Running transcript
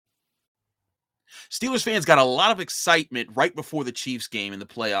Steelers fans got a lot of excitement right before the Chiefs game in the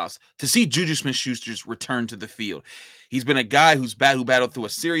playoffs to see JuJu Smith-Schuster's return to the field. He's been a guy who battled through a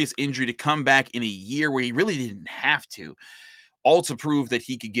serious injury to come back in a year where he really didn't have to, all to prove that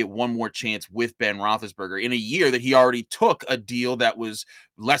he could get one more chance with Ben Roethlisberger in a year that he already took a deal that was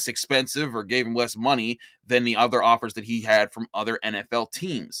less expensive or gave him less money than the other offers that he had from other NFL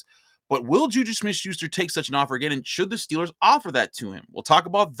teams. But will JuJu Smith-Schuster take such an offer again, and should the Steelers offer that to him? We'll talk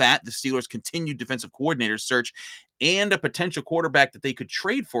about that, the Steelers' continued defensive coordinator search, and a potential quarterback that they could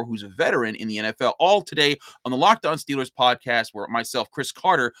trade for who's a veteran in the NFL, all today on the Locked On Steelers podcast, where myself, Chris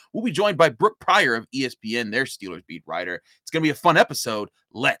Carter, will be joined by Brooke Pryor of ESPN, their Steelers beat writer. It's going to be a fun episode.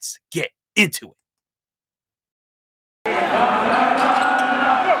 Let's get into it.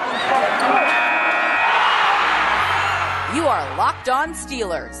 You are Locked On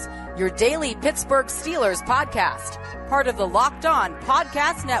Steelers, your daily Pittsburgh Steelers podcast, part of the Locked On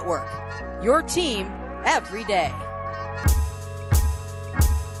Podcast Network, your team every day.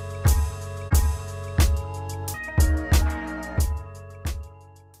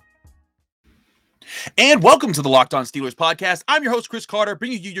 And welcome to the Locked On Steelers podcast. I'm your host, Chris Carter,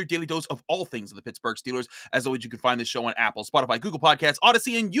 bringing you your daily dose of all things of the Pittsburgh Steelers. As always, you can find this show on Apple, Spotify, Google Podcasts,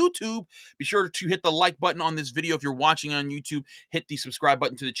 Odyssey, and YouTube. Be sure to hit the like button on this video if you're watching on YouTube. Hit the subscribe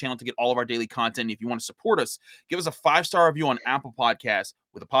button to the channel to get all of our daily content. If you want to support us, give us a 5-star review on Apple Podcasts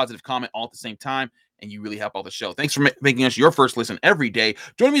with a positive comment all at the same time, and you really help all the show. Thanks for making us your first listen every day.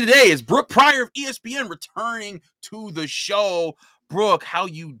 Joining me today is Brooke Pryor of ESPN, returning to the show. Brooke, how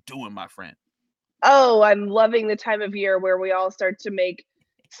you doing, my friend? Oh, I'm loving the time of year where we all start to make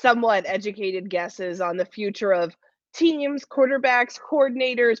somewhat educated guesses on the future of teams, quarterbacks,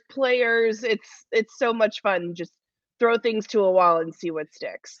 coordinators, players. It's so much fun. Just throw things to a wall and see what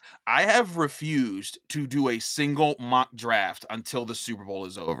sticks. I have refused to do a single mock draft until the Super Bowl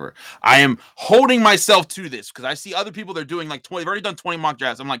is over. I am holding myself to this because I see other people, they're doing like 20, they've already done 20 mock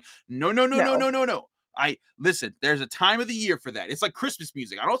drafts. I'm like, no. Listen, there's a time of the year for that. It's like Christmas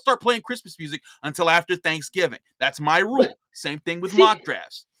music. I don't start playing Christmas music until after Thanksgiving. That's my rule. Same thing with mock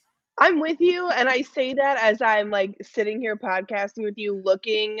drafts. I'm with you, and I say that as I'm like sitting here podcasting with you,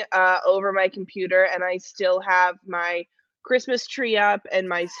 looking over my computer, and I still have my Christmas tree up and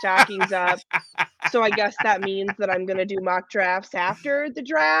my stockings up. So I guess that means that I'm going to do mock drafts after the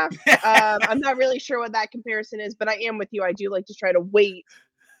draft. I'm not really sure what that comparison is, but I am with you. I do like to try to wait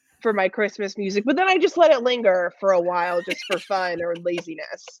for my Christmas music, but then I just let it linger for a while just for fun or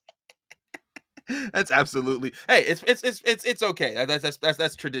laziness. That's absolutely, hey, it's okay.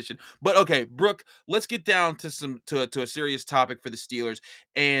 That's tradition. But okay, Brooke, let's get down to a serious topic for the Steelers.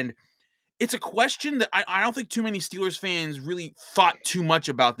 And it's a question that I don't think too many Steelers fans really thought too much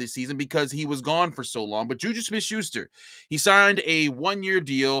about this season because he was gone for so long. But JuJu Smith-Schuster, he signed a 1-year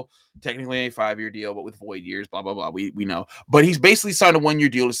deal, technically a 5-year deal, but with void years, blah, blah, blah. We know. But he's basically signed a 1-year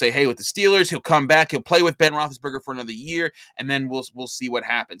deal to say, hey, with the Steelers, he'll come back, he'll play with Ben Roethlisberger for another year, and then we'll see what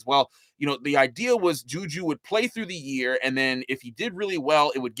happens. Well, you know, the idea was JuJu would play through the year, and then if he did really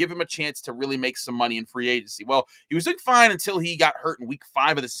well, it would give him a chance to really make some money in free agency. Well, he was doing fine until he got hurt in week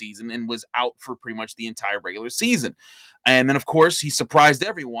 5 of the season and was out for pretty much the entire regular season. And then, of course, he surprised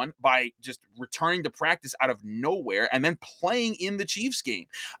everyone by just returning to practice out of nowhere and then playing in the Chiefs game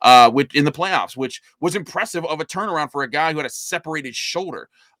in the playoffs, which was impressive of a turnaround for a guy who had a separated shoulder.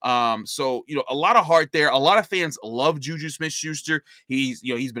 So, you know, a lot of heart there. A lot of fans love JuJu Smith-Schuster. He's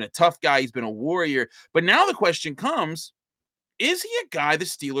been a tough guy. He's been a warrior. But now the question comes, is he a guy the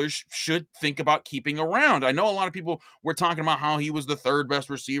Steelers should think about keeping around? I know a lot of people were talking about how he was the 3rd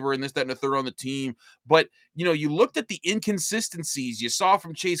best receiver and this, that, and the 3rd on the team. But, you know, you looked at the inconsistencies you saw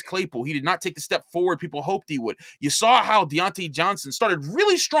from Chase Claypool. He did not take the step forward people hoped he would. You saw how Deontay Johnson started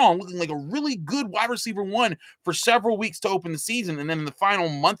really strong, looking like a really good wide receiver 1 for several weeks to open the season. And then in the final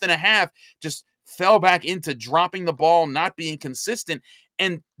month and a half, just fell back into dropping the ball, not being consistent.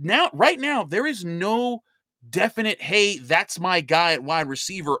 And right now, there is no definite, hey, that's my guy at wide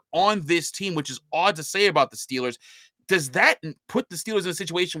receiver on this team, which is odd to say about the Steelers. Does that put the Steelers in a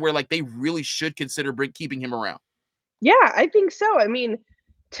situation where like they really should consider keeping him around? Yeah, I think so. I mean,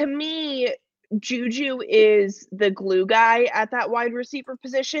 to me, JuJu is the glue guy at that wide receiver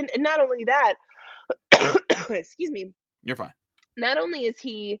position. And not only that, excuse me. You're fine. Not only is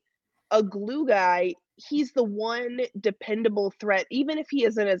he a glue guy, he's the one dependable threat, even if he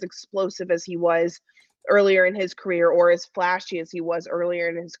isn't as explosive as he was earlier in his career or as flashy as he was earlier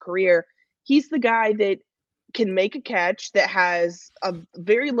in his career. He's the guy that can make a catch, that has a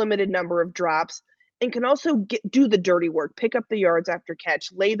very limited number of drops, and can also do the dirty work, pick up the yards after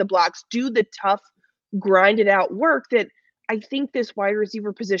catch, lay the blocks, do the tough, grinded out work that I think this wide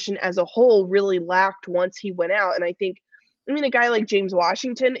receiver position as a whole really lacked once he went out. And I mean, a guy like James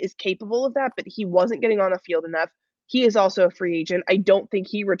Washington is capable of that, but he wasn't getting on the field enough. He is also a free agent. I don't think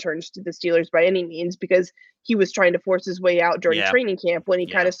he returns to the Steelers by any means because he was trying to force his way out during Yeah. training camp when he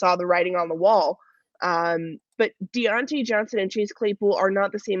Yeah. kind of saw the writing on the wall. But Deontay Johnson and Chase Claypool are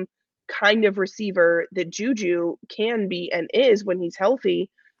not the same kind of receiver that JuJu can be and is when he's healthy.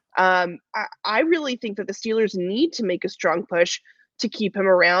 I really think that the Steelers need to make a strong push to keep him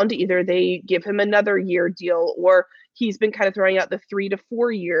around. Either they give him another year deal, or he's been kind of throwing out the 3 to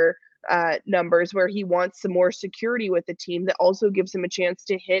 4 year numbers where he wants some more security with the team that also gives him a chance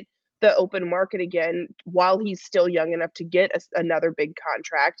to hit the open market again while he's still young enough to get another big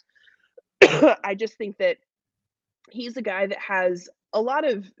contract. I just think that he's a guy that has a lot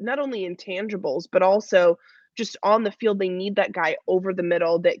of not only intangibles, but also just on the field, they need that guy over the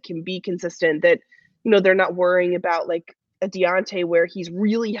middle that can be consistent, that, they're not worrying about like a Deontay where he's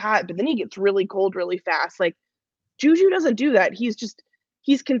really hot, but then he gets really cold really fast. Like JuJu doesn't do that.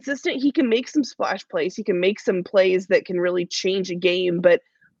 He's consistent. He can make some splash plays. He can make some plays that can really change a game. But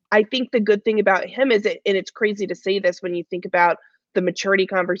I think the good thing about him is and it's crazy to say this when you think about the maturity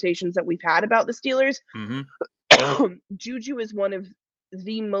conversations that we've had about the Steelers. Mm-hmm. JuJu is one of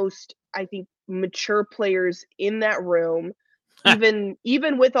the most, I think, mature players in that room,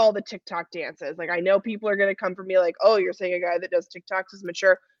 even with all the TikTok dances. Like, I know people are going to come for me like, oh, you're saying a guy that does TikToks is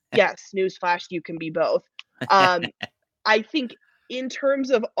mature. Yes, newsflash, you can be both. I think in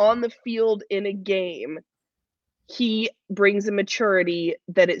terms of on the field in a game, he brings a maturity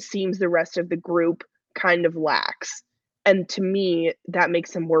that it seems the rest of the group kind of lacks. And to me, that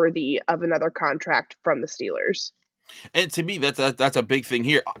makes him worthy of another contract from the Steelers. And to me, that's a big thing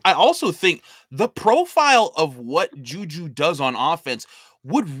here. I also think the profile of what JuJu does on offense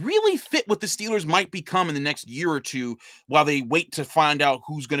would really fit what the Steelers might become in the next year or two while they wait to find out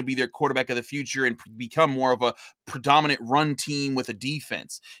who's going to be their quarterback of the future and become more of a predominant run team with a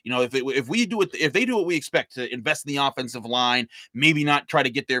defense. If they do what we expect, to invest in the offensive line, maybe not try to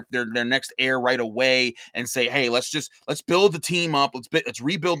get their next heir right away and say, hey, let's build the team up. Let's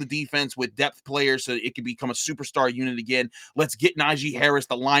rebuild the defense with depth players so it can become a superstar unit again. Let's get Najee Harris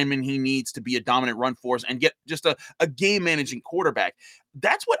the lineman he needs to be a dominant run force and get just a game managing quarterback.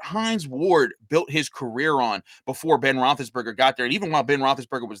 That's what Hines Ward built his career on before Ben Roethlisberger got there. And even while Ben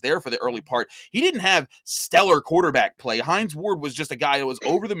Roethlisberger was there for the early part, he didn't have stellar quarterback play. Hines Ward was just a guy that was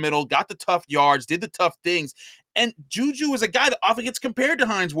over the middle, got the tough yards, did the tough things. And JuJu is a guy that often gets compared to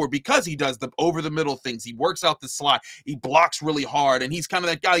Hines Ward because he does the over the middle things. He works out the slot. He blocks really hard. And he's kind of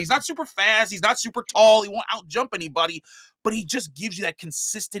that guy. He's not super fast. He's not super tall. He won't out jump anybody, but he just gives you that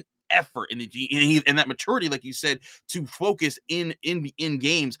consistent effort and that maturity, like you said, to focus in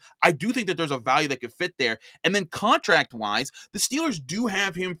games. I do think that there's a value that could fit there. And then contract wise, the Steelers do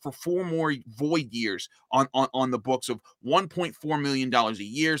have him for 4 more void years on the books of $1.4 million a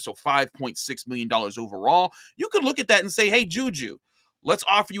year, so $5.6 million overall. You could look at that and say, hey, JuJu, let's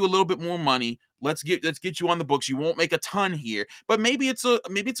offer you a little bit more money. Let's get you on the books. You won't make a ton here, but maybe it's a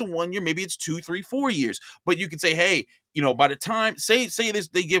 1 year, maybe it's 2, 3, 4 years. But you could say, hey, by the time say this,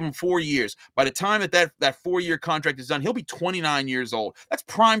 they give him 4 years. By the time that 4-year contract is done, he'll be 29 years old. That's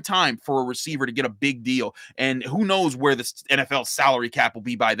prime time for a receiver to get a big deal. And who knows where the NFL salary cap will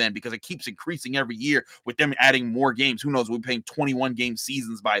be by then, because it keeps increasing every year with them adding more games. Who knows? We're paying 21 game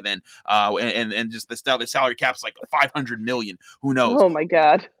seasons by then. And just the salary cap's like 500 million. Who knows? Oh my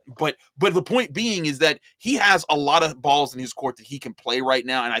God. But the point being is that he has a lot of balls in his court that he can play right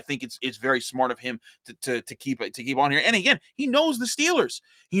now, and I think it's very smart of him to keep on here. And again, he knows the Steelers,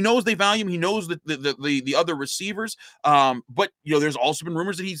 he knows they value him, he knows the other receivers. But there's also been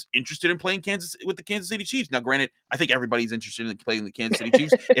rumors that he's interested in playing with the Kansas City Chiefs. Now, granted, I think everybody's interested in playing the Kansas City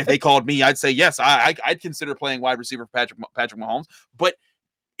Chiefs. If they called me, I'd say yes. I'd consider playing wide receiver for Patrick Mahomes, but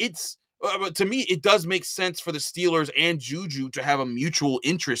it's. But to me, it does make sense for the Steelers and JuJu to have a mutual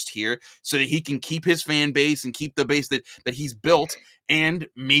interest here so that he can keep his fan base and keep the base that he's built and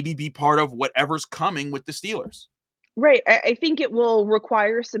maybe be part of whatever's coming with the Steelers. Right. I think it will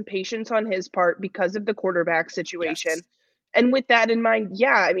require some patience on his part because of the quarterback situation. Yes. And with that in mind,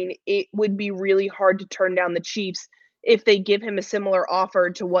 yeah, I mean, it would be really hard to turn down the Chiefs if they give him a similar offer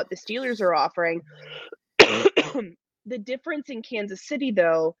to what the Steelers are offering. The difference in Kansas City,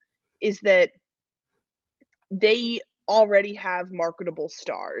 though, is that they already have marketable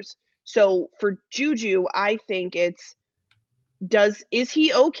stars. So for JuJu, I think is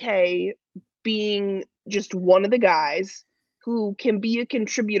he okay being just one of the guys who can be a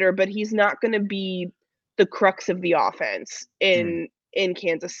contributor, but he's not going to be the crux of the offense in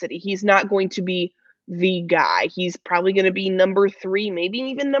Kansas City. He's not going to be the guy. He's probably going to be number 3, maybe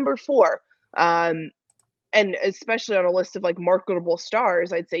even number 4. And especially on a list of like marketable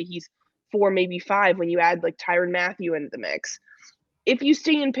stars, I'd say he's 4, maybe 5 when you add like Tyrann Mathieu into the mix. If you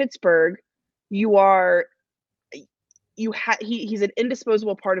stay in Pittsburgh, he's an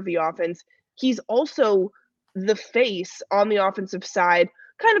indisposable part of the offense. He's also the face on the offensive side,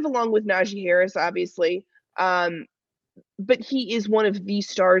 kind of along with Najee Harris, obviously. But he is one of the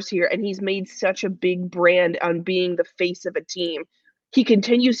stars here, and he's made such a big brand on being the face of a team. He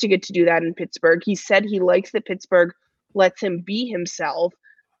continues to get to do that in Pittsburgh. He said he likes that Pittsburgh lets him be himself.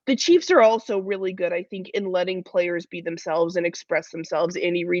 The Chiefs are also really good, I think, in letting players be themselves and express themselves.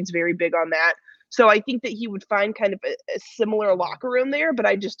 Andy Reid's very big on that. So I think that he would find kind of a similar locker room there, but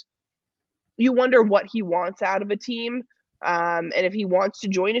you wonder what he wants out of a team. And if he wants to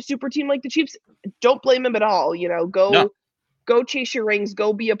join a super team like the Chiefs, don't blame him at all. Go chase your rings,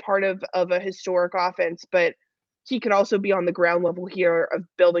 go be a part of a historic offense, but he can also be on the ground level here of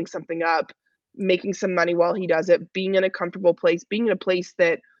building something up, making some money while he does it, being in a comfortable place, being in a place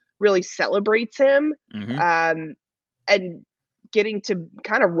that really celebrates him, and getting to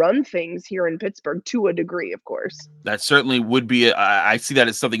kind of run things here in Pittsburgh to a degree, of course. That certainly would be. I see that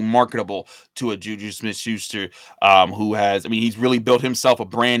as something marketable to a JuJu Smith-Schuster, who has. I mean, he's really built himself a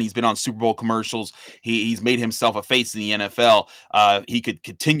brand. He's been on Super Bowl commercials. He's made himself a face in the NFL. He could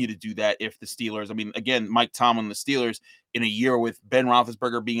continue to do that if the Steelers. I mean, again, Mike Tomlin, the Steelers, in a year with Ben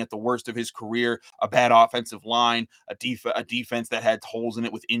Roethlisberger being at the worst of his career, a bad offensive line, a defense that had holes in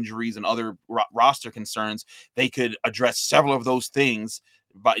it with injuries and other roster concerns, they could address several of those things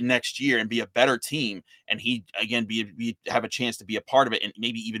by next year and be a better team, and he again have a chance to be a part of it and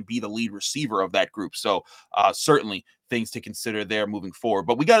maybe even be the lead receiver of that group. So certainly things to consider there moving forward.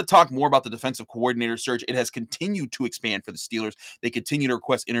 But we got to talk more about the defensive coordinator search. It has continued to expand for the Steelers. They continue to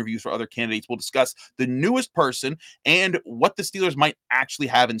request interviews for other candidates. We'll discuss the newest person and what the Steelers might actually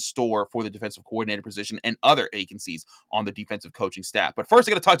have in store for the defensive coordinator position and other vacancies on the defensive coaching staff. But first,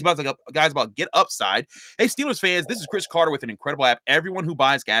 I got to talk to you about Get Upside. Hey, Steelers fans, this is Chris Carter with an incredible app everyone who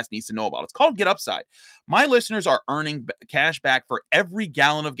buys gas needs to know about. It's called Get Upside. My listeners are earning cash back for every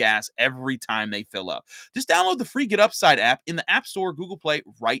gallon of gas every time they fill up. Just download the free Get Upside app in the App Store or Google Play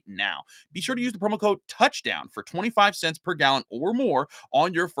right now. Be sure to use the promo code TOUCHDOWN for 25 cents per gallon or more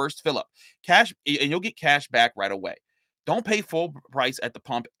on your first fill up. And you'll get cash back right away. Don't pay full price at the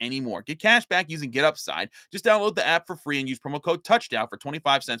pump anymore. Get cash back using Get Upside. Just download the app for free and use promo code TOUCHDOWN for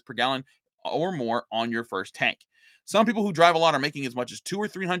 25 cents per gallon or more on your first tank. Some people who drive a lot are making as much as $200 or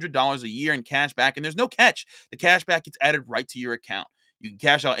 $300 a year in cash back, and there's no catch. The cash back gets added right to your account. You can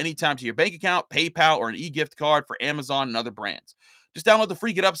cash out anytime to your bank account, PayPal, or an e-gift card for Amazon and other brands. Just download the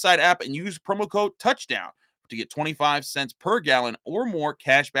free Get Upside app and use promo code TOUCHDOWN to get 25 cents per gallon or more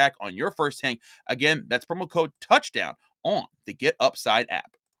cash back on your first tank. Again, that's promo code TOUCHDOWN on the Get Upside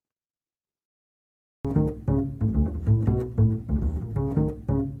app.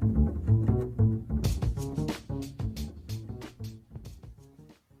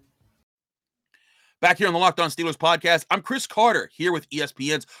 Back here on the Locked On Steelers podcast, I'm Chris Carter here with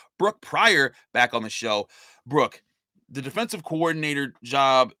ESPN's Brooke Pryor back on the show. Brooke, the defensive coordinator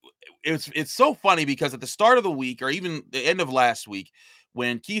job, it's so funny because at the start of the week or even the end of last week,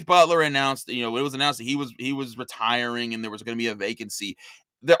 when Keith Butler announced, it was announced that he was retiring and there was going to be a vacancy,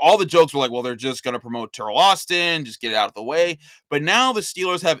 all the jokes were like, well, they're just going to promote Terrell Austin, just get it out of the way. But now the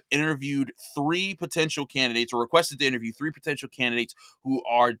Steelers have interviewed 3 potential candidates, or requested to interview 3 potential candidates who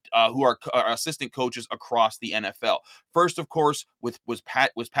are assistant coaches across the NFL. First, of course, was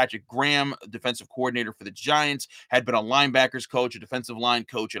Patrick Graham, defensive coordinator for the Giants, had been a linebackers coach, a defensive line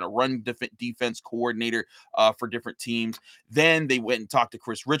coach, and a run defense coordinator for different teams. Then they went and talked to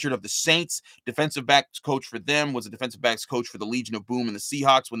Chris Richard of the Saints, defensive backs coach for them, was a defensive backs coach for the Legion of Boom and the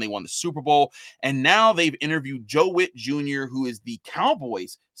Seahawks when they won the Super Bowl. And now they've interviewed Joe Witt Jr., who is the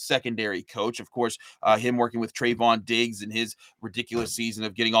Cowboys secondary coach. Of course, him working with Trayvon Diggs in his ridiculous season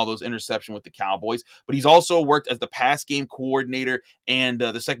of getting all those interceptions with the Cowboys. But he's also worked as the pass game coordinator and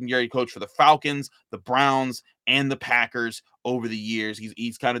the secondary coach for the Falcons, the Browns, and the Packers over the years.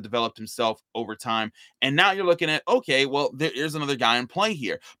 He's kind of developed himself over time. And now you're looking at, okay, well, there's another guy in play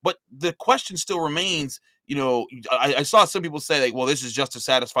here. But the question still remains, I saw some people say, like, well, this is just to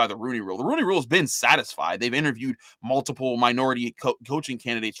satisfy the Rooney Rule. The Rooney Rule has been satisfied. They've interviewed multiple minority coaching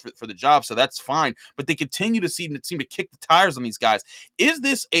candidates for the job, so that's fine. But they continue to seem to kick the tires on these guys. Is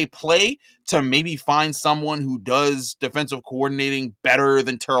this a play to maybe find someone who does defensive coordinating better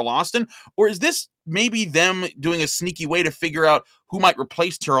than Terrell Austin? Or is this maybe them doing a sneaky way to figure out who might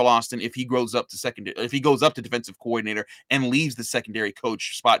replace Terrell Austin if he goes up to defensive coordinator and leaves the secondary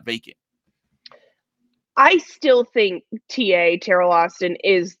coach spot vacant? I still think Terrell Austin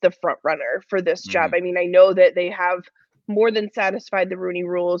is the front runner for this job. Mhm. I mean, I know that they have more than satisfied the Rooney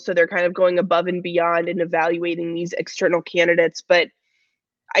Rules, so they're kind of going above and beyond and evaluating these external candidates, but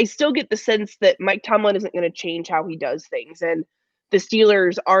I still get the sense that Mike Tomlin isn't gonna change how he does things, and the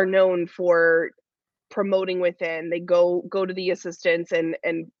Steelers are known for promoting within. They go to the assistants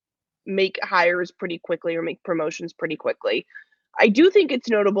and make hires pretty quickly or make promotions pretty quickly. I do think it's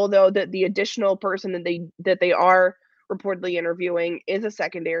notable though that the additional person that they are reportedly interviewing is a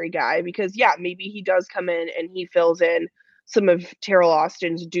secondary guy because yeah, maybe he does come in and he fills in some of Terrell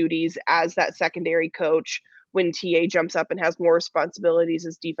Austin's duties as that secondary coach when TA jumps up and has more responsibilities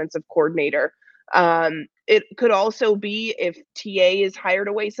as defensive coordinator. It could also be if TA is hired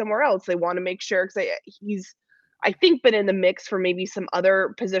away somewhere else, they want to make sure because he's I think been in the mix for maybe some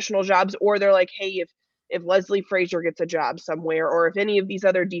other positional jobs, or they're like, hey, if Leslie Frazier gets a job somewhere, or if any of these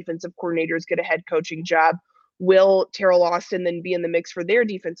other defensive coordinators get a head coaching job, will Terrell Austin then be in the mix for their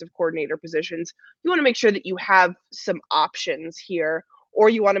defensive coordinator positions? You want to make sure that you have some options here, or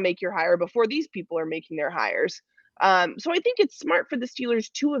you want to make your hire before these people are making their hires. So I think it's smart for the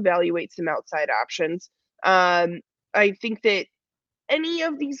Steelers to evaluate some outside options. I think that any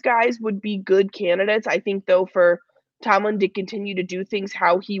of these guys would be good candidates. I think, though, for Tomlin to continue to do things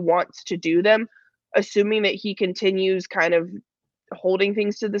how he wants to do them, assuming that he continues kind of holding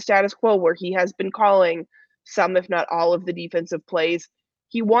things to the status quo where he has been calling some, if not all, of the defensive plays,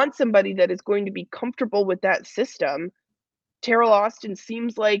 he wants somebody that is going to be comfortable with that system. Terrell Austin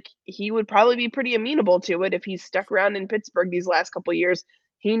seems like he would probably be pretty amenable to it if he's stuck around in Pittsburgh these last couple years.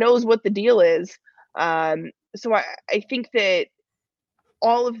 He knows what the deal is. So I think that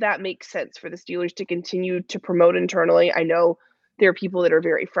all of that makes sense for the Steelers to continue to promote internally. I know there are people that are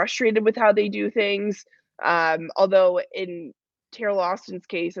very frustrated with how they do things. Although in Terrell Austin's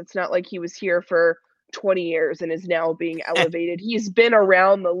case, it's not like he was here for 20 years and is now being elevated. He's been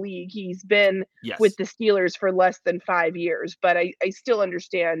around the league. He's been with Yes. the Steelers for less than 5 years, but I still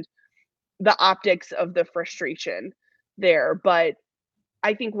understand the optics of the frustration there. But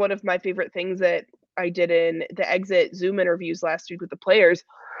I think one of my favorite things that I did in the exit Zoom interviews last week with the players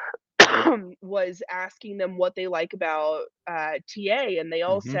was asking them what they like about TA, and they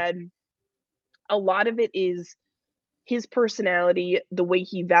all Mhm. said a lot of it is his personality, the way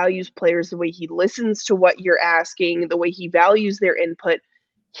he values players, the way he listens to what you're asking, the way he values their input.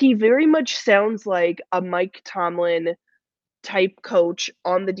 He very much sounds like a Mike Tomlin type coach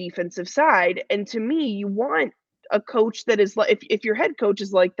on the defensive side. And to me, you want a coach that is like, if your head coach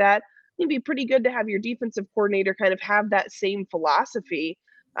is like that, it'd be pretty good to have your defensive coordinator kind of have that same philosophy.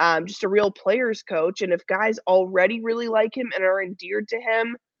 Just a real players coach. And if guys already really like him and are endeared to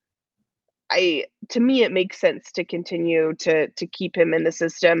him, to me it makes sense to continue to keep him in the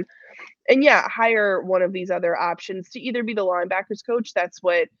system. And yeah, hire one of these other options to either be the linebackers coach. That's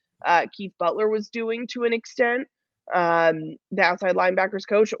what Keith Butler was doing to an extent, the outside linebackers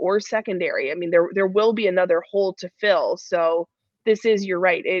coach, or secondary. I mean, there will be another hole to fill. So this is, you're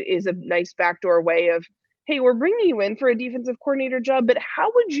right, it is a nice backdoor way of, hey, we're bringing you in for a defensive coordinator job, but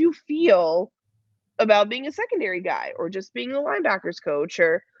how would you feel about being a secondary guy or just being a linebackers coach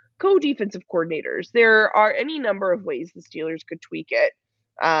or co-defensive coordinators? There are any number of ways the Steelers could tweak it.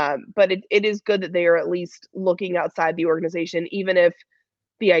 But it is good that they are at least looking outside the organization, even if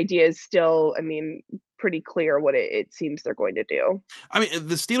the idea is still, I mean, pretty clear what it seems they're going to do. I mean,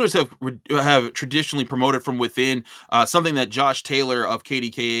 the Steelers have traditionally promoted from within. Something that Josh Taylor of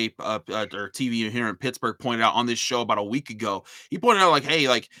KDKA or TV here in Pittsburgh pointed out on this show about a week ago. He pointed out like, hey,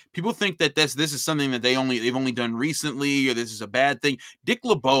 like people think that this is something that they've only done recently, or this is a bad thing. Dick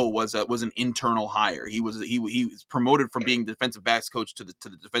LeBeau was an internal hire. He was promoted from being defensive backs coach to the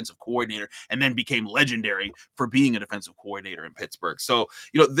defensive coordinator, and then became legendary for being a defensive coordinator in Pittsburgh. So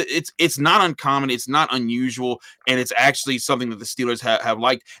it's not uncommon, it's not unusual, and it's actually something that the Steelers have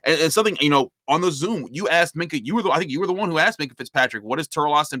liked. And something, on the Zoom, you asked Minka, I think you were the one who asked Minka Fitzpatrick, what does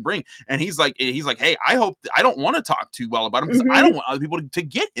Terrell Austin bring? And he's like, hey, I don't want to talk too well about him because I Mhm. don't want other people to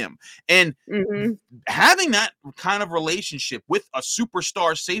get him. And Mhm. having that kind of relationship with a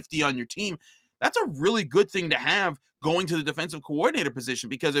superstar safety on your team, that's a really good thing to have going to the defensive coordinator position,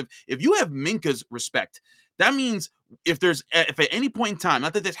 because if you have Minka's respect, that means if at any point in time,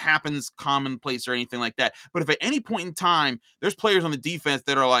 not that this happens commonplace or anything like that, but if at any point in time there's players on the defense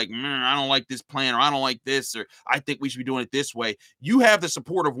that are like, I don't like this plan, or I don't like this, or I think we should be doing it this way, you have the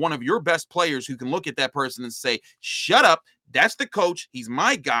support of one of your best players who can look at that person and say, shut up, that's the coach, he's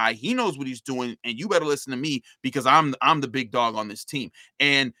my guy, he knows what he's doing, and you better listen to me because I'm the big dog on this team.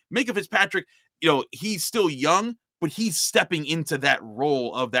 And Minka Fitzpatrick, he's still young, but he's stepping into that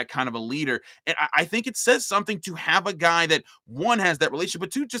role of that kind of a leader. And I think it says something to have a guy that, one, has that relationship,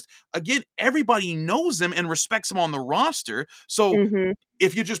 but two, just again, everybody knows him and respects him on the roster. So Mhm.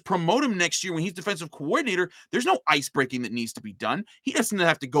 if you just promote him next year when he's defensive coordinator, there's no ice breaking that needs to be done. He doesn't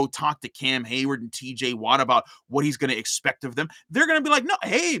have to go talk to Cam Hayward and TJ Watt about what he's going to expect of them. They're going to be like, no,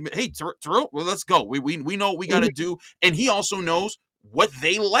 hey, Terrell, well, let's go. We know what we got to Mhm. do. And he also knows what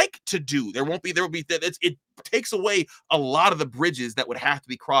they like to do. There will be it takes away a lot of the bridges that would have to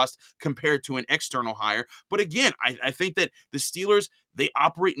be crossed compared to an external hire. But again, I think that the Steelers, they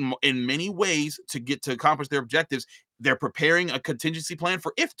operate in many ways to accomplish their objectives. They're preparing a contingency plan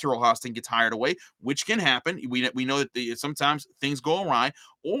for if Terrell Austin gets hired away, which can happen. We know that sometimes things go awry,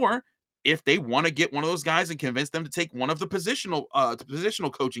 or if they want to get one of those guys and convince them to take one of the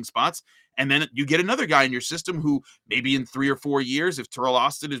positional coaching spots, and then you get another guy in your system who maybe in 3 or 4 years, if Terrell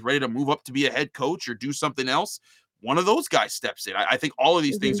Austin is ready to move up to be a head coach or do something else, one of those guys steps in. I think all of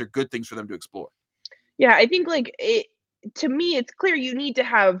these things Mhm. are good things for them to explore. Yeah, I think, like, to me, it's clear you need to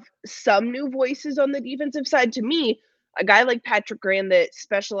have some new voices on the defensive side. To me, a guy like Patrick Graham that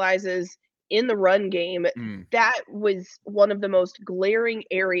specializes in the run game, Mm, that was one of the most glaring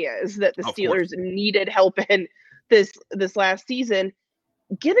areas that the of course. Steelers needed help in this last season.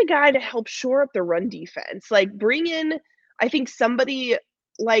 Get a guy to help shore up the run defense. Like, bring in, I think, somebody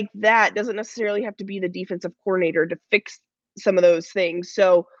like that. Doesn't necessarily have to be the defensive coordinator to fix some of those things.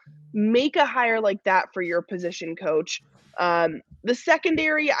 So make a hire like that for your position coach. The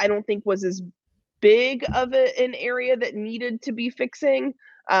secondary, I don't think was as big of an area that needed to be fixing.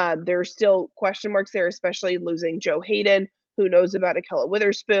 There's still question marks there, especially losing Joe Hayden. Who knows about Akella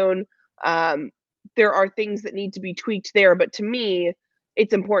Witherspoon? Um, there are things that need to be tweaked there, but to me,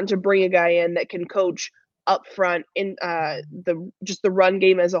 it's important to bring a guy in that can coach up front in the run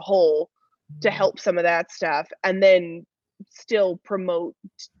game as a whole to help some of that stuff, and then still promote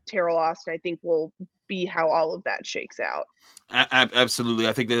Terrell Austin. I think will be how all of that shakes out. Absolutely.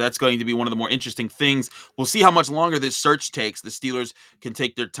 I think that's going to be one of the more interesting things. We'll see how much longer this search takes. The Steelers can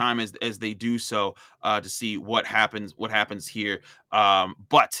take their time as they do so to see what happens here.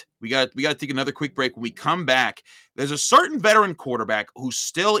 But we got to take another quick break. When we come back, there's a certain veteran quarterback who's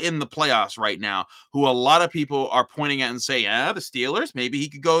still in the playoffs right now, who a lot of people are pointing at and say, the Steelers, maybe he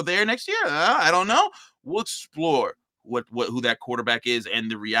could go there next year. I don't know. We'll explore what who that quarterback is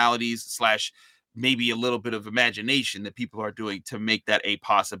and the realities slash maybe a little bit of imagination that people are doing to make that a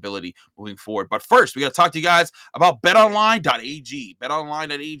possibility moving forward. But first, we got to talk to you guys about betonline.ag.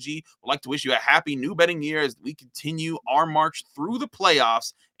 Betonline.ag would like to wish you a happy new betting year as we continue our march through the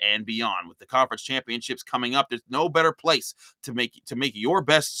playoffs and beyond. With the conference championships coming up, there's no better place to make your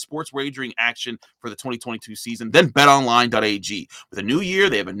best sports wagering action for the 2022 season than betonline.ag. With a new year,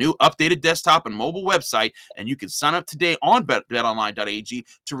 they have a new updated desktop and mobile website, and you can sign up today on betonline.ag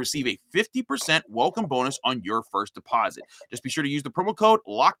to receive a 50% welcome bonus on your first deposit. Just be sure to use the promo code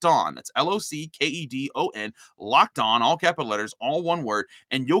Locked On. That's LOCKEDON, Locked On, all capital letters, all one word,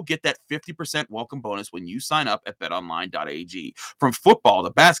 and you'll get that 50% welcome bonus when you sign up at betonline.ag. From football to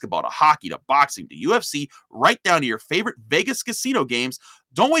basketball to hockey to boxing to UFC, right down to your favorite Vegas casino games,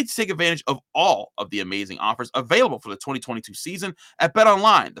 don't wait to take advantage of all of the amazing offers available for the 2022 season at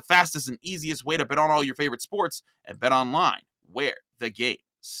BetOnline, the fastest and easiest way to bet on all your favorite sports, and BetOnline, where the game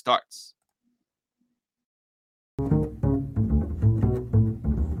starts.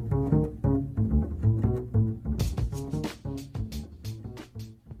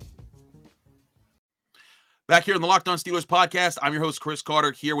 Back here in the Locked On Steelers podcast, I'm your host, Chris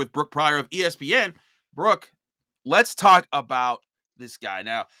Carter, here with Brooke Pryor of ESPN. Brooke, let's talk about this guy.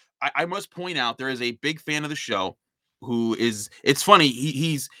 Now, I must point out there is a big fan of the show who is, it's funny,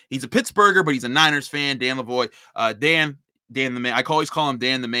 he's a Pittsburgher, but he's a Niners fan, Dan Lavoie. Dan the Man. I always call him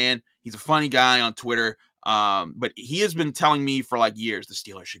Dan the Man. He's a funny guy on Twitter. But he has been telling me for like years, the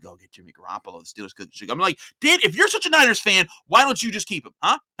Steelers should go get Jimmy Garoppolo. The Steelers should go. I'm like, Dan, if you're such a Niners fan, why don't you just keep him?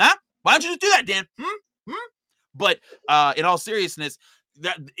 Huh? Why don't you just do that, Dan? But in all seriousness,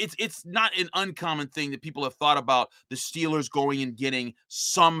 that it's not an uncommon thing that people have thought about the Steelers going and getting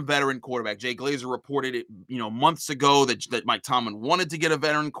some veteran quarterback. Jay Glazer reported it, months ago that Mike Tomlin wanted to get a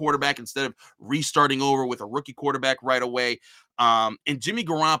veteran quarterback instead of restarting over with a rookie quarterback right away. And Jimmy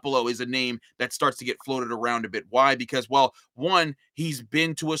Garoppolo is a name that starts to get floated around a bit. Why? Because, well, one, he's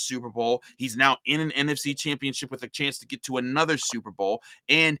been to a Super Bowl. He's now in an NFC championship with a chance to get to another Super Bowl.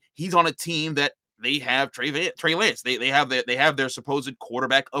 And he's on a team that they have Trey Lance. They have their supposed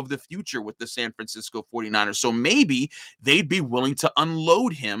quarterback of the future with the San Francisco 49ers. So maybe they'd be willing to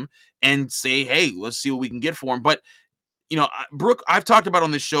unload him and say, hey, let's see what we can get for him. But Brooke, I've talked about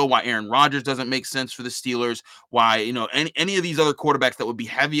on this show why Aaron Rodgers doesn't make sense for the Steelers, why, any of these other quarterbacks that would be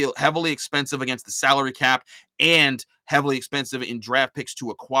heavily expensive against the salary cap and heavily expensive in draft picks to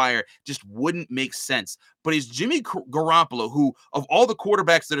acquire just wouldn't make sense. But is Jimmy Garoppolo, who of all the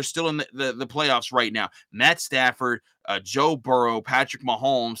quarterbacks that are still in the playoffs right now, Matt Stafford, Joe Burrow, Patrick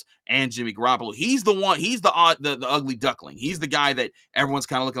Mahomes, and Jimmy Garoppolo, he's the ugly duckling. He's the guy that everyone's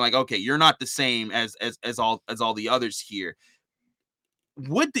kind of looking like, okay, you're not the same as all the others here.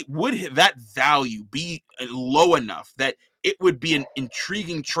 Would that value be low enough that it would be an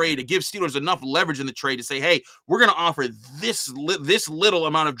intriguing trade to give Steelers enough leverage in the trade to say, hey, we're going to offer this little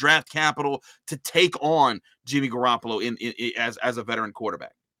amount of draft capital to take on Jimmy Garoppolo as a veteran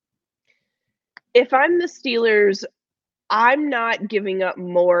quarterback? If I'm the Steelers, I'm not giving up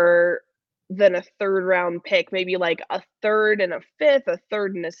more than a third round pick, maybe like a third and a fifth, a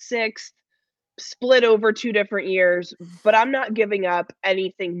third and a sixth, split over 2 different years, but I'm not giving up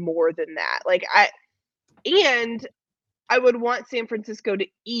anything more than that. And I would want San Francisco to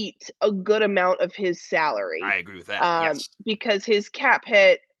eat a good amount of his salary. I agree with that. Yes. Because his cap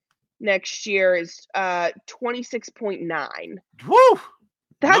hit next year is 26.9. Woo!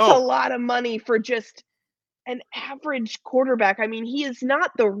 That's a lot of money for just an average quarterback. I mean, he is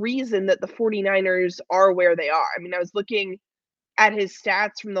not the reason that the 49ers are where they are. I mean, I was looking at his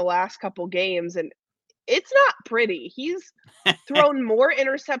stats from the last couple games, and it's not pretty. He's thrown more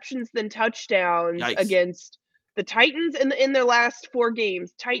interceptions than touchdowns against the Titans in their last 4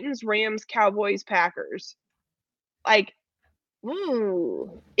 games. Titans, Rams, Cowboys, Packers. To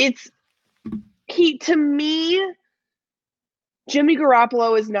me, Jimmy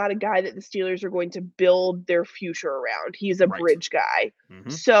Garoppolo is not a guy that the Steelers are going to build their future around. He's a bridge guy. Mm-hmm.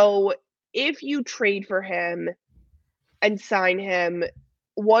 So if you trade for him and sign him,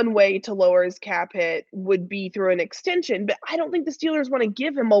 one way to lower his cap hit would be through an extension. But I don't think the Steelers want to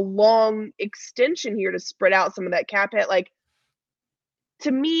give him a long extension here to spread out some of that cap hit.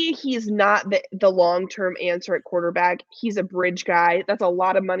 To me, he's not the long-term answer at quarterback. He's a bridge guy. That's a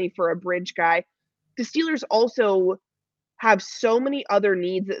lot of money for a bridge guy. The Steelers also have so many other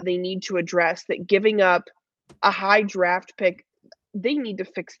needs that they need to address that giving up a high draft pick, they need to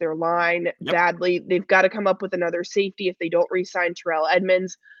fix their line badly. They've got to come up with another safety if they don't re-sign Terrell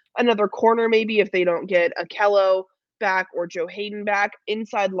Edmonds, another corner maybe if they don't get Akello back or Joe Hayden back,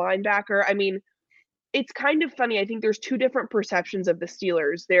 inside linebacker. I mean, it's kind of funny. I think there's 2 different perceptions of the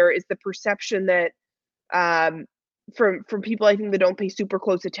Steelers. There is the perception that from people I think that don't pay super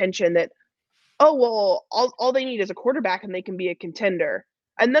close attention that, oh, well, all they need is a quarterback and they can be a contender.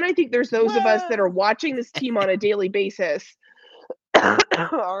 And then I think there's those of us that are watching this team on a daily basis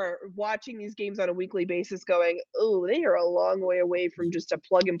or watching these games on a weekly basis going, oh, they are a long way away from just a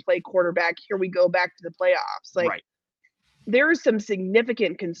plug-and-play quarterback. Here we go back to the playoffs. There are some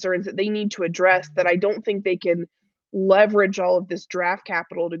significant concerns that they need to address that I don't think they can leverage all of this draft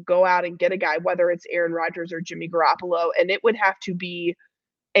capital to go out and get a guy, whether it's Aaron Rodgers or Jimmy Garoppolo. And it would have to be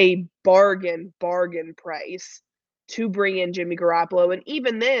a bargain price to bring in Jimmy Garoppolo. And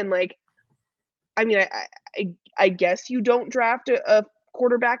even then, I guess you don't draft a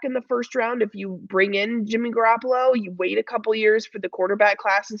quarterback in the first round. If you bring in Jimmy Garoppolo, you wait a couple years for the quarterback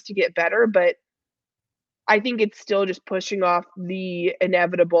classes to get better. But I think it's still just pushing off the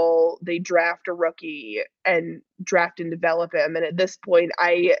inevitable. They draft a rookie and draft and develop him. And at this point,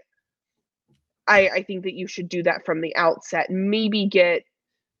 I think that you should do that from the outset. Maybe get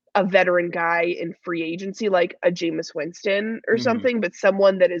a veteran guy in free agency, like a Jameis Winston or something, but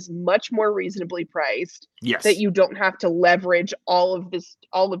someone that is much more reasonably priced. Yes. That you don't have to leverage all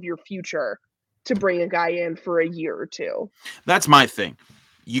of your future to bring a guy in for a year or 2. That's my thing.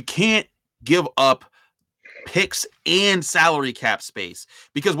 You can't give up picks and salary cap space,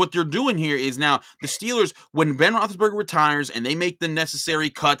 because what they're doing here is now the Steelers, when Ben Roethlisberger retires and they make the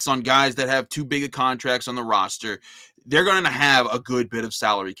necessary cuts on guys that have too big of contracts on the roster, they're going to have a good bit of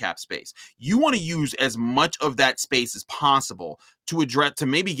salary cap space. You want to use as much of that space as possible to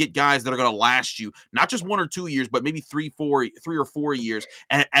maybe get guys that are going to last you not just 1 or 2 years, but maybe 3 or 4 years,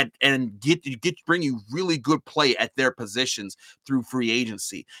 and bring you really good play at their positions through free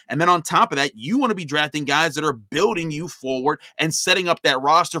agency. And then on top of that, you want to be drafting guys that are building you forward and setting up that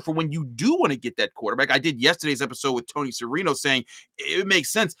roster for when you do want to get that quarterback. I did yesterday's episode with Tony Serino saying it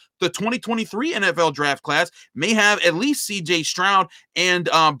makes sense. The 2023 NFL draft class may have at least CJ Stroud and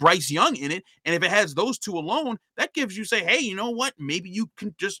Bryce Young in it. And if it has those 2 alone, that gives you say, hey, you know what? Maybe you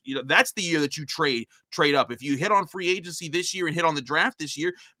can just, that's the year that you trade trade up. If you hit on free agency this year and hit on the draft this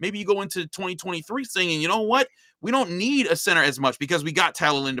year, maybe you go into 2023 saying, you know what? We don't need a center as much because we got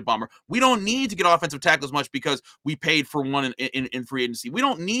Tyler Linderbaum. We don't need to get offensive tackle as much because we paid for one in free agency. We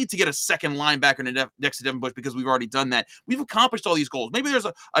don't need to get a second linebacker next to Devin Bush because we've already done that. We've accomplished all these goals. Maybe there's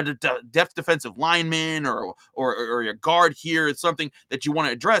a depth defensive lineman or a guard here. It's something that you want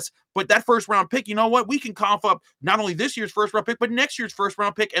to address. But that first round pick, you know what? We can cough up not only this year's first round pick, but next year's first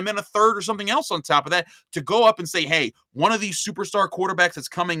round pick, and then a third or something else on top of that to go up and say, hey, one of these superstar quarterbacks that's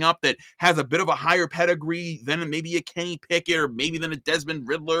coming up that has a bit of a higher pedigree than maybe a Kenny Pickett or maybe than a Desmond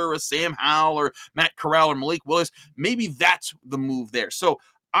Riddler or a Sam Howell or Matt Corral or Malik Willis. Maybe that's the move there. So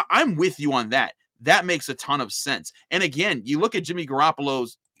I'm with you on that. That makes a ton of sense. And again, you look at Jimmy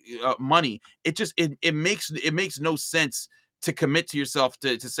Garoppolo's money. It makes no sense to commit to yourself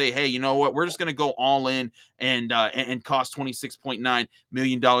to say, hey, you know what, we're just going to go all in and cost $26.9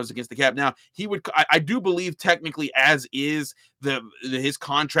 million against the cap. Now, I do believe technically as is his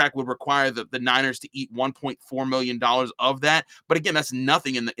contract would require the Niners to eat $1.4 million of that. But again, that's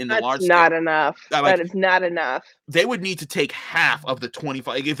nothing in the large scale. That's not enough. That is not enough. They would need to take half of the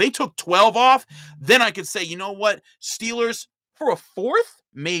 25. If they took 12 off, then I could say, you know what, Steelers for a fourth?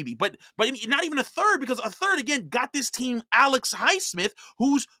 Maybe, but not even a third, because a third, again, got this team Alex Highsmith,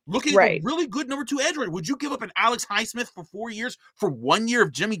 who's looking at a really good number 2 edge rusher. Would you give up an Alex Highsmith for 4 years for 1 year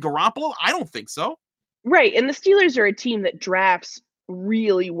of Jimmy Garoppolo? I don't think so. Right, and the Steelers are a team that drafts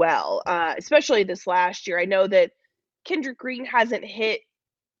really well, especially this last year. I know that Kendrick Green hasn't hit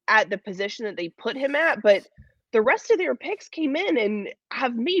at the position that they put him at, but the rest of their picks came in and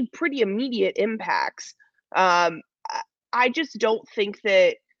have made pretty immediate impacts. I just don't think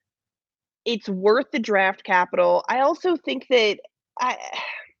that it's worth the draft capital. I also think that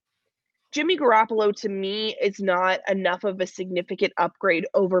Jimmy Garoppolo, to me, is not enough of a significant upgrade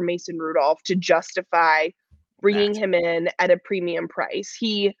over Mason Rudolph to justify bringing him in at a premium price.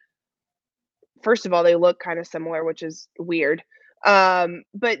 First of all, they look kind of similar, which is weird. But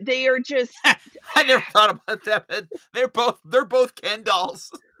they are just I never thought about that. They're both Ken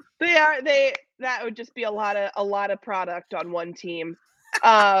dolls. That would just be a lot of product on one team.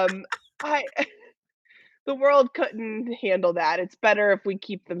 The world couldn't handle that. It's better if we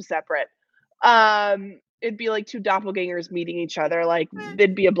keep them separate. It'd be like two doppelgangers meeting each other. Like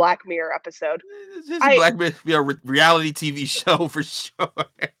there'd be a Black Mirror episode. Black Mirror reality TV show for sure.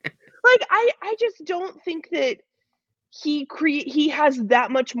 Like I just don't think that he has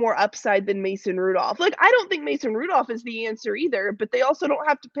that much more upside than Mason Rudolph. Like, I don't think Mason Rudolph is the answer either, but they also don't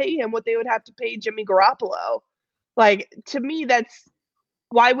have to pay him what they would have to pay Jimmy Garoppolo. Like, to me,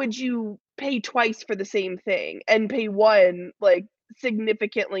 why would you pay twice for the same thing and pay one, like,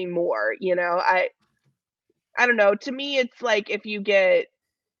 significantly more, you know? I don't know. To me, it's like if you get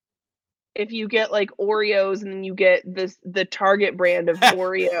like Oreos and then you get the Target brand of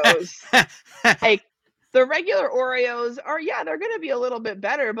Oreos, like, the regular Oreos they're going to be a little bit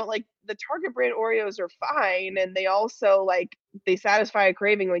better, but like the Target brand Oreos are fine. And they also they satisfy a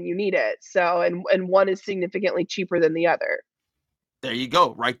craving when you need it. So, and one is significantly cheaper than the other. There you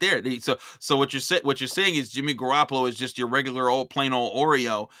go, right there. So what you're saying is Jimmy Garoppolo is just your regular plain old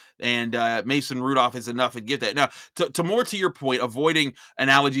Oreo, and Mason Rudolph is enough to get that. Now, to your point, avoiding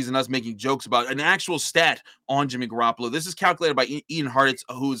analogies and us making jokes about an actual stat on Jimmy Garoppolo. This is calculated by Ian Hartitz,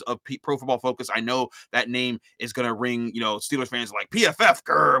 who's of Pro Football Focus. I know that name is going to ring, Steelers fans like PFF.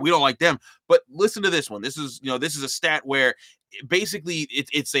 Grr, we don't like them, but listen to this one. This is a stat where basically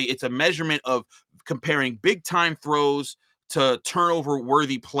it's a measurement of comparing big time throws to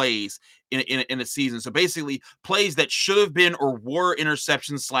turnover-worthy plays in a season. So basically, plays that should have been or were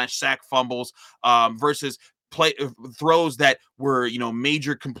interceptions / sack fumbles versus throws that were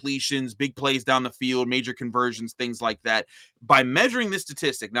major completions, big plays down the field, major conversions, things like that. By measuring this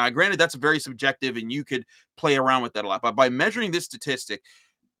statistic, now granted that's very subjective and you could play around with that a lot, but by measuring this statistic,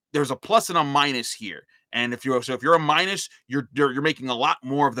 there's a plus and a minus here. And if you're a minus, you're making a lot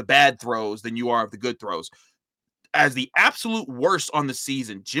more of the bad throws than you are of the good throws. As the absolute worst on the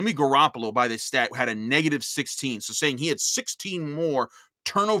season, Jimmy Garoppolo, by this stat, had a negative 16. So saying he had 16 more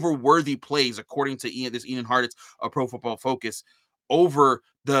turnover-worthy plays, according to Ian Hartitz of Pro Football Focus, over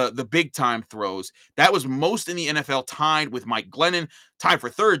the big-time throws. That was most in the NFL, tied with Mike Glennon. Tied for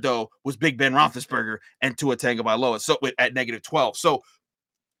third, though, was Big Ben Roethlisberger and Tua Tagovailoa, so at negative 12. So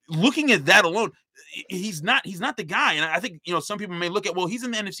looking at that alone, he's not the guy. And I think, some people may look at, well, he's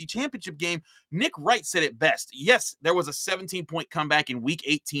in the NFC Championship game. Nick Wright said it best. Yes, there was a 17-point comeback in Week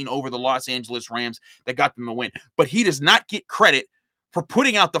 18 over the Los Angeles Rams that got them the win. But he does not get credit for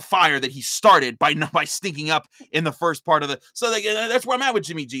putting out the fire that he started by stinking up in the first part of the. So that's where I'm at with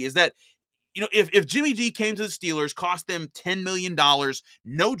Jimmy G, is that you know, if Jimmy G came to the Steelers, cost them $10 million,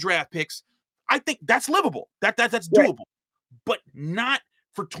 no draft picks, I think that's livable. That's Right. doable, but not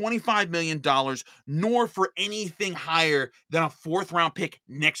for $25 million, nor for anything higher than a 4th-round pick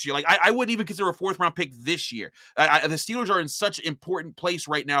next year. Like, I wouldn't even consider a 4th-round pick this year. The Steelers are in such an important place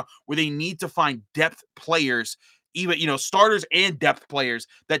right now where they need to find depth players, even, you know, starters and depth players,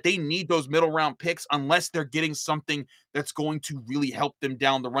 that they need those middle round picks unless they're getting something that's going to really help them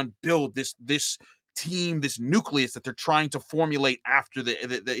down the run, build this team, this nucleus that they're trying to formulate after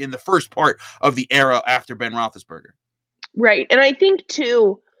in the first part of the era after Ben Roethlisberger. Right. And I think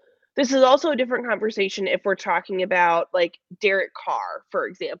too, this is also a different conversation if we're talking about like Derek Carr, for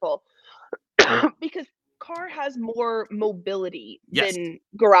example, because Carr has more mobility Yes. than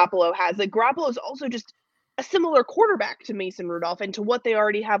Garoppolo has. Like Garoppolo is also just a similar quarterback to Mason Rudolph and to what they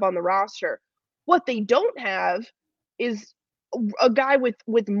already have on the roster. What they don't have is a guy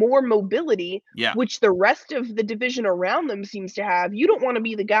with more mobility, Yeah. which the rest of the division around them seems to have. You don't want to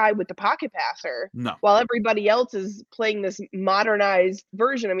be the guy with the pocket passer No. while everybody else is playing this modernized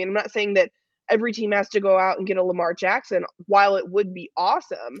version. I mean, I'm not saying that every team has to go out and get a Lamar Jackson, while it would be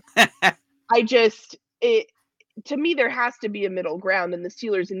awesome. I just it to me there has to be a middle ground, and the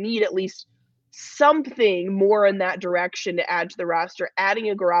Steelers need at least something more in that direction to add to the roster. Adding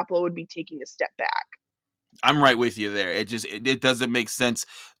a Garoppolo would be taking a step back. I'm right with you there. It doesn't make sense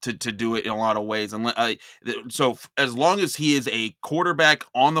to do it in a lot of ways. And so as long as he is a quarterback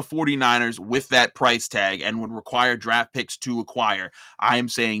on the 49ers with that price tag and would require draft picks to acquire, I am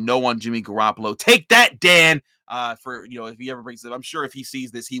saying no on Jimmy Garoppolo. Take that, Dan. For, you know, if he ever brings it, I'm sure if he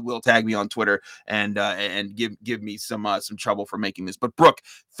sees this, he will tag me on Twitter and give me some trouble for making this. But Brooke,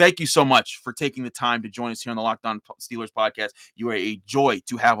 thank you so much for taking the time to join us here on the Locked On Steelers podcast. You are a joy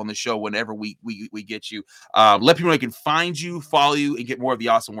to have on the show whenever we get you. Let people know they can find you, follow you, and get more of the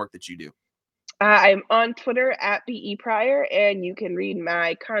awesome work that you do. I'm on Twitter at BEPrior, and you can read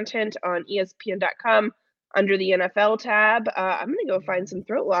my content on ESPN.com under the NFL tab. I'm going to go find some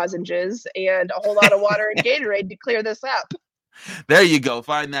throat lozenges and a whole lot of water and Gatorade to clear this up. There you go.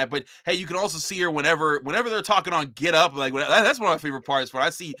 Find that. But hey, you can also see her whenever they're talking on Get Up. Like, that's one of my favorite parts where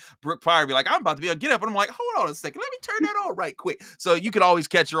I see Brooke Pryor be like, I'm about to be on Get Up. And I'm like, hold on a second. Let me turn that on right quick. So you can always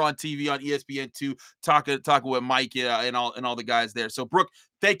catch her on TV on ESPN2, talking with Mike and all the guys there. So Brooke,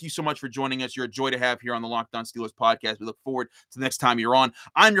 thank you so much for joining us. You're a joy to have here on the Locked On Steelers podcast. We look forward to the next time you're on.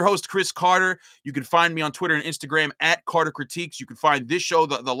 I'm your host, Chris Carter. You can find me on Twitter and Instagram at Carter Critiques. You can find this show,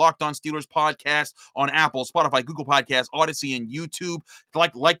 the Locked On Steelers podcast, on Apple, Spotify, Google Podcasts, Odyssey, and YouTube.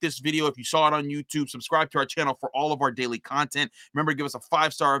 Like this video if you saw it on YouTube. Subscribe to our channel for all of our daily content. Remember to give us a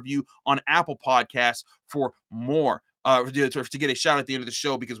 5-star review on Apple Podcasts for more. To get a shout at the end of the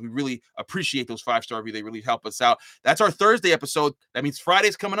show, because we really appreciate those 5-star reviews. They really help us out. That's our Thursday episode. That means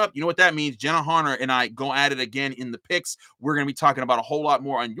Friday's coming up. You know what that means? Jenna Harner and I go at it again in the picks. We're going to be talking about a whole lot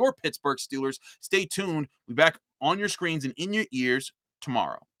more on your Pittsburgh Steelers. Stay tuned. We'll be back on your screens and in your ears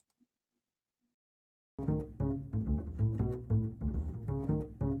tomorrow.